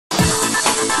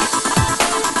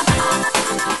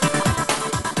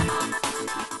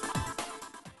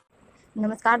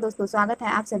नमस्कार दोस्तों, स्वागत है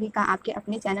आप सभी का आपके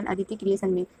अपने चैनल अदिति क्रिएशन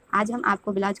में। आज हम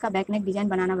आपको ब्लाउज का बैकनेक डिज़ाइन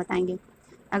बनाना बताएंगे।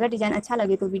 अगर डिज़ाइन अच्छा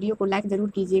लगे तो वीडियो को लाइक ज़रूर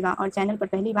कीजिएगा और चैनल पर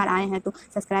पहली बार आए हैं तो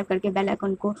सब्सक्राइब करके बेल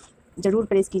आइकन को ज़रूर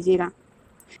प्रेस कीजिएगा।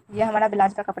 यह हमारा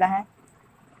ब्लाउज का कपड़ा है,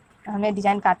 हमें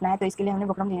डिज़ाइन काटना है तो इसके लिए हमने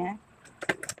बुकरम लिया है।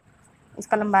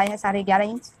 इसका लंबाई है 11.5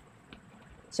 इंच,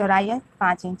 चौड़ाई है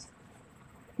 5 इंच।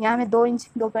 यहाँ हमें 2 इंच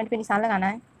 2 पॉइंट पर निशान लगाना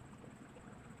है।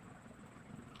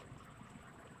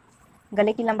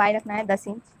 गले की लंबाई रखना है 10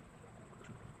 इंच।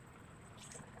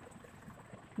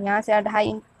 यहाँ से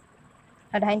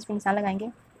 2.5 इंच पे निशान लगाएंगे।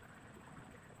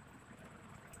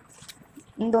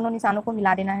 इन दोनों निशानों को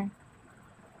मिला देना है।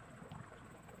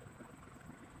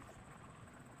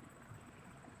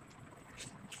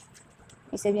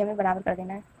 इसे भी हमें बराबर कर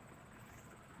देना है।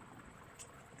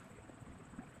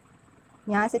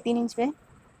 यहाँ से 3 इंच पे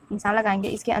निशान लगाएंगे।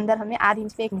 इसके अंदर हमें आध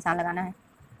इंच पे एक निशान लगाना है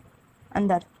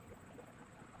अंदर।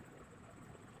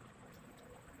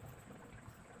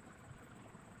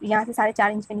 यहाँ से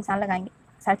 4.5 इंच पे निशान लगाएंगे।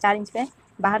 4.5 इंच पे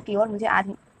बाहर की ओर मुझे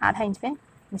आधा इंच पे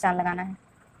निशान लगाना है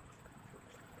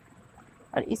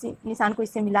और इसी निशान को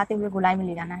इससे मिलाते हुए गोलाई में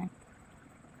ले जाना है।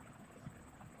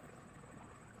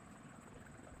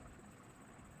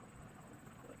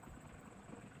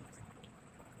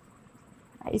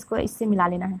 इसको इससे मिला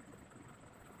लेना है।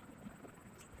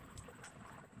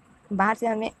 बाहर से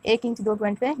हमें 1 इंच 2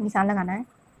 पॉइंट पे निशान लगाना है।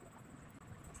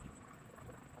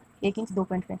 1 इंच 2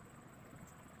 पॉइंट पे।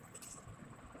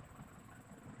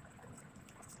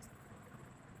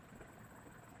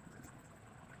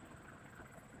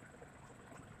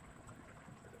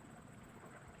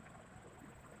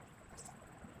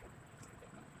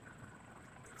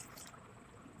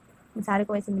 सारे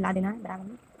को ऐसे मिला देना है बराबर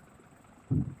में।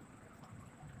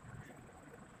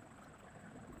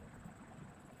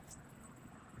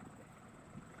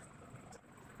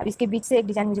 अब इसके बीच से एक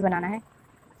डिज़ाइन मुझे बनाना है।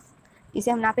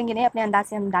 इसे हम नापेंगे नहीं, अपने अंदाज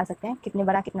से हम डाल सकते हैं कितने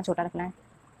बड़ा कितना छोटा रखना है।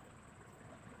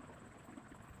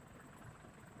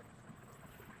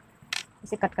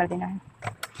 इसे कट कर देना है।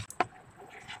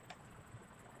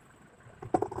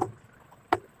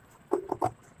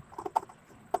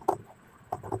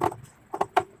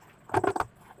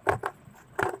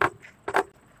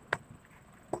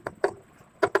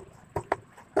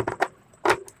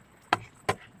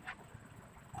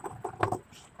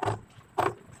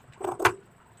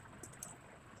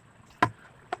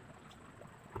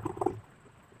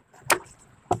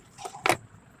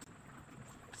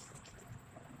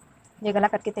 ये गला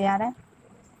कट के तैयार है।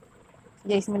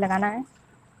 ये इसमें लगाना है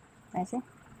ऐसे।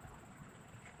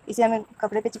 इसे हमें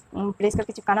कपड़े पे प्रेस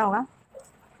करके चिपकाना होगा।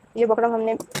 ये बकरम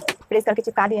हमने प्रेस करके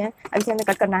चिपका दिए हैं। अब इसे हमें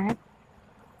कट करना है।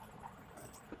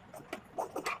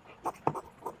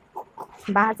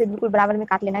 बाहर से बिल्कुल बराबर में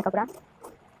काट लेना है कपड़ा।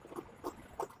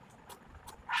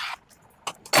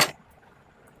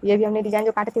 ये भी हमने डिज़ाइन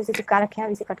जो काटे थे उसे चिपका रखे हैं।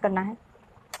 अब इसे कट करना है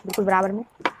बिल्कुल बराबर में।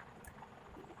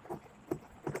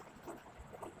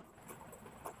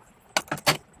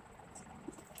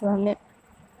 तो हमने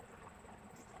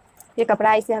ये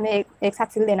कपड़ा इसे हमें एक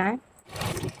साथ सिल देना है।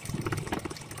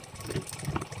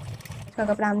 इसका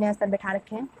कपड़ा हमने अस्तर बैठा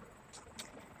रखे हैं।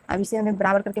 अब इसे हमें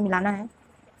बराबर करके मिलाना है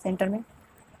सेंटर में।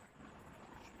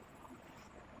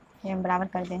 ये हम बराबर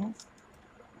कर दें।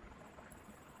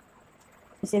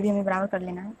 इसे भी हमें बराबर कर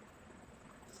लेना है।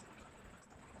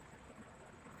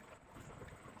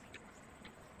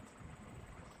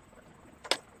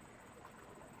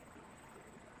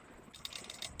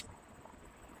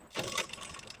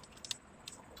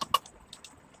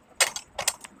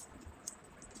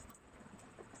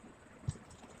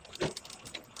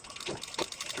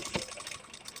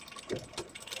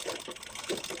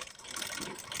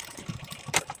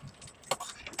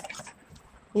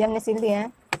 ये हमने सिल दिए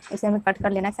हैं। इसे हमें कट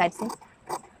कर लेना है साइड से।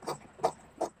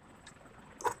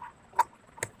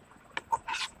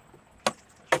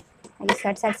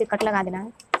 ये साइड से कट लगा देना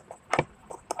है।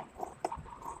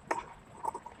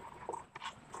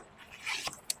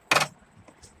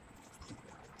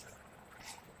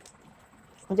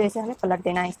 मुझे इसे हमें पलट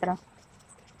देना है इस तरह।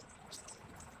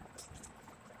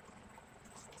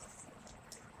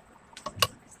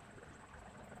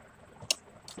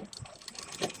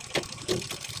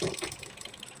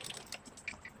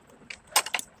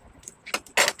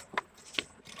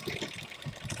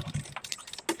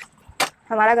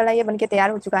 हमारा गला ये बनके तैयार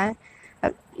हो चुका है।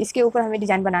 अब इसके ऊपर हमें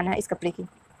डिज़ाइन बनाना है इस कपड़े की।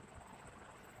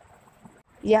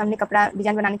 ये हमने कपड़ा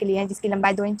डिज़ाइन बनाने के लिए है जिसकी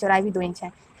लंबाई 2 इंच, चौड़ाई भी 2 इंच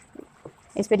है।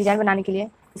 इस पर डिज़ाइन बनाने के लिए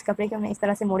इस कपड़े को हमें इस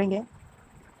तरह से मोड़ेंगे,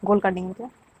 गोल कर देंगे।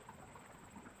 मतलब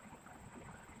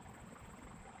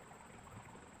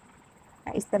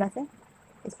इस तरह से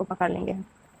इसको पकड़ लेंगे हम।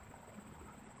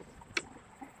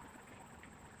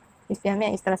 इस पे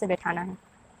हमें इस तरह से बैठाना है।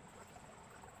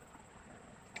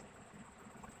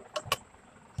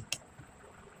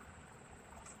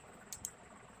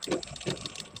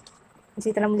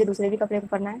 इसी तरह मुझे दूसरे भी कपड़े को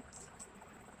करना है।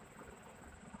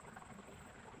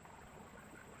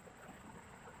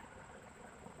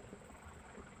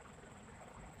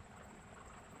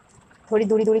 थोड़ी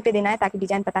दूरी दूरी पे देना है ताकि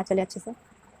डिजाइन पता चले अच्छे से।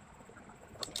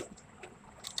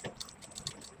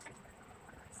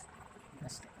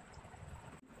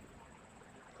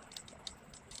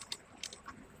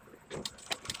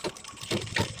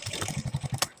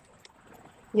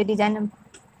 ये डिजाइन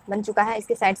बन चुका है,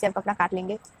 इसके साइड से अब कपड़ा काट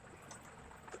लेंगे।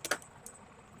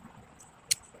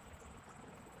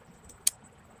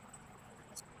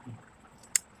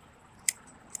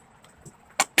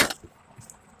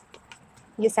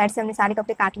 ये साइड से हमने सारे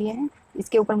कपड़े काट लिए हैं।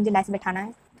 इसके ऊपर मुझे लैस बैठाना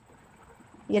है।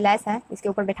 ये लैस है, इसके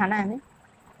ऊपर बैठाना है हमें।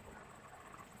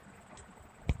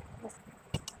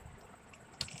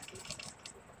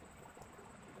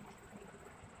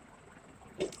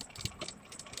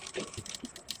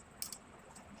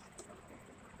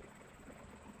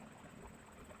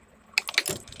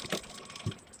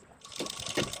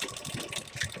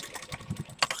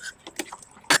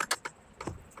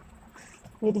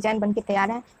 ये डिजाइन बन के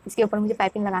तैयार है। इसके ऊपर मुझे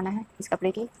पाइपिंग लगाना है इस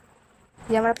कपड़े की।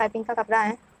 ये हमारा पाइपिंग का कपड़ा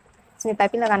है, इसमें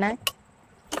पाइपिंग लगाना है।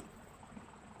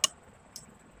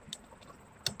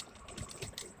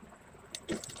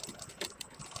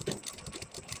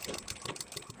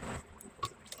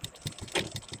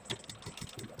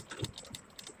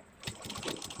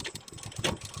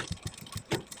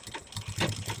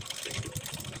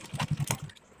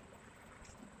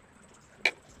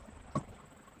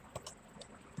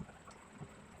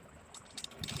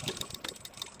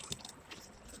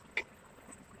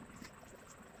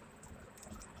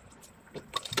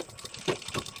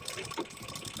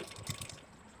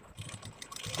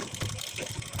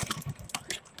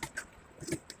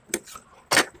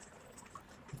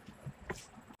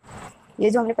 ये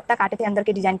जो हमने पत्ता काटे थे अंदर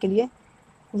के डिजाइन के लिए,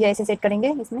 ये ऐसे सेट करेंगे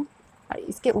इसमें, और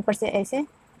इसके ऊपर से ऐसे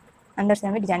अंदर से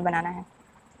हमें डिजाइन बनाना है।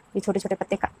 ये छोटे छोटे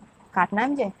पत्ते काटना है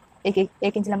मुझे,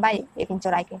 एक इंच लंबाई 1 इंच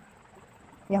चौड़ाई के।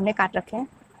 ये हमने काट रखे हैं।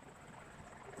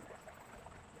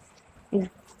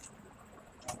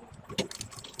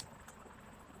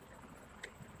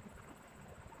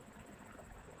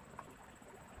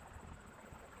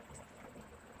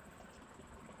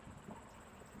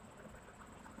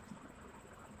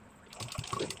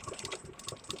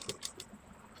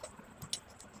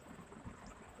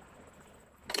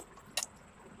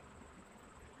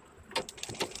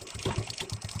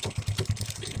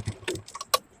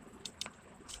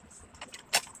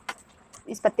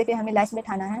 इस पत्ते पे हमें लैस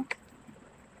बैठाना है।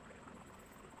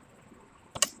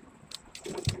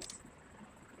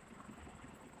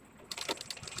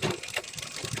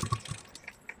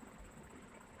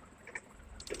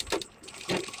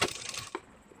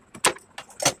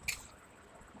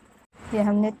 ये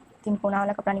हमने 3 कोना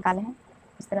वाला कपड़ा निकाले हैं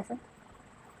इस तरह से।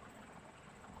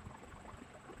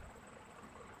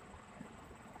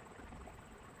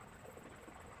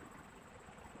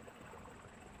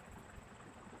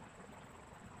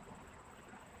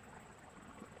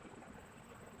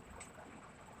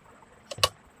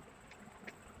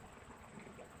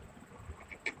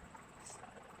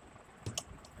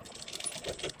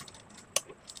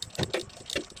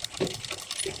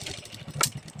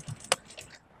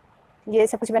 ये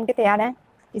सब कुछ बन के तैयार है।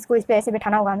 इसको इस पे ऐसे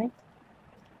बैठाना होगा हमें,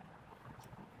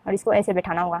 और इसको ऐसे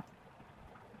बैठाना होगा।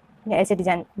 ये ऐसे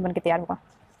डिजाइन बन के तैयार होगा।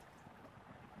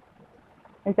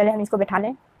 पहले हम इसको बैठा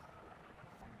लें।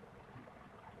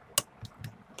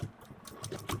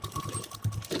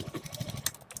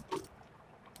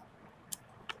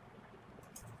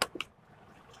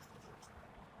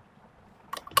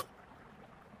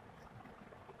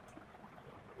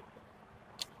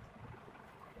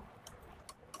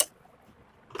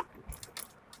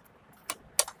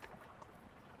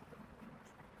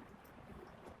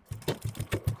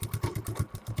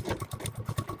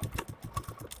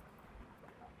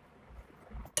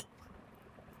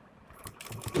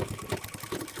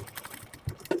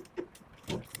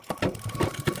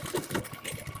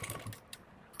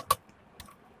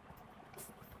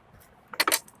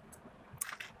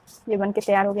 ये बन के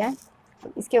तैयार हो गया है।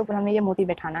 इसके ऊपर हमें ये मोती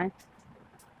बैठाना है।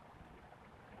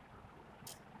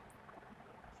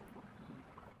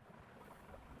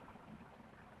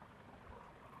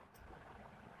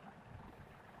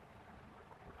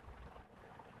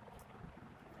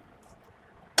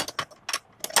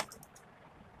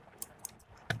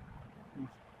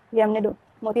 ये हमने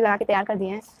मोती लगा के तैयार कर दिए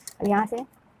हैं। अब यहाँ से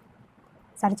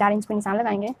 4.5 इंच पे निशान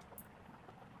लगाएंगे,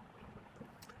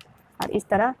 और इस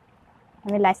तरह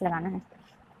हमें लैस लगाना है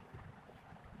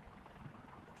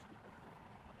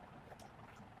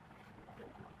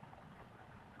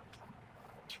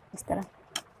इस तरह।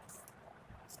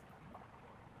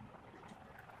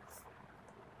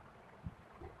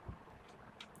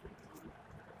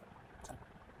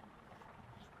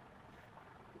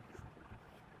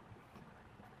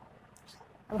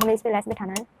 अब हमें इस पे लैस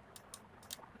बिठाना है।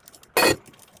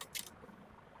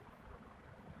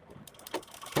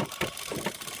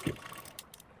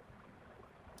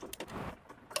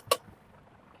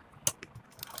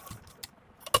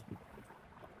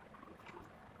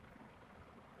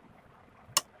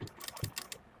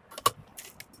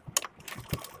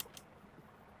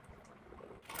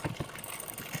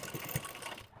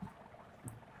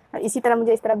 और इसी तरह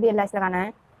मुझे इस तरफ भी लैस लगाना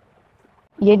है।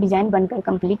 ये डिज़ाइन बनकर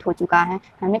कंप्लीट हो चुका है।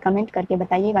 हमें कमेंट करके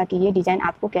बताइएगा कि ये डिज़ाइन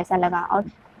आपको कैसा लगा, और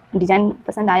डिज़ाइन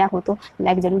पसंद आया हो तो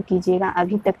लाइक ज़रूर कीजिएगा।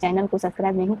 अभी तक चैनल को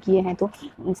सब्सक्राइब नहीं किए हैं तो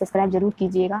सब्सक्राइब ज़रूर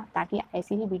कीजिएगा, ताकि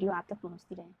ऐसी ही वीडियो आप तक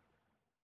पहुंचती रहे।